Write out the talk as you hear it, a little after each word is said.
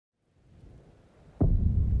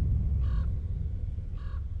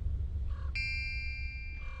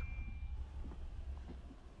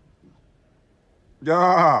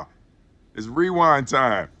Yeah, it's rewind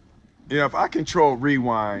time. Yeah, if I controlled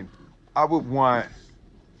rewind, I would want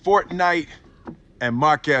Fortnite and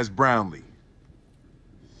Marquez Brownlee.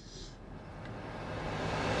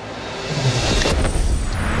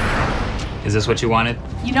 Is this what you wanted?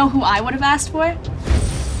 You know who I would have asked for?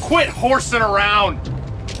 Quit horsing around!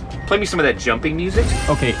 Play me some of that jumping music.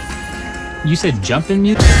 Okay, you said jumping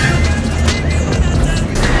music?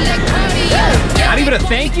 Not even a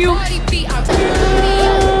thank you?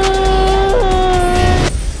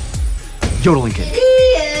 Yodeling kid.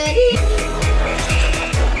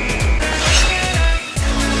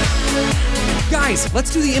 Guys,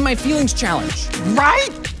 let's do the In My Feelings challenge. Right?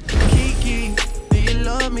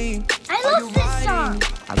 I love this song.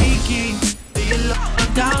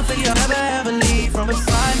 Down for you, ever leave from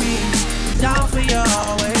beside me. Down for you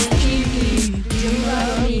always. You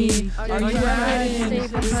love me. Are you riding?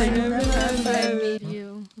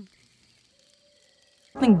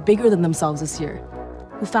 Something bigger than themselves this year,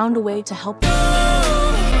 who found a way to help.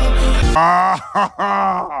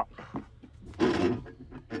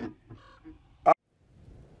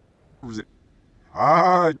 Was it?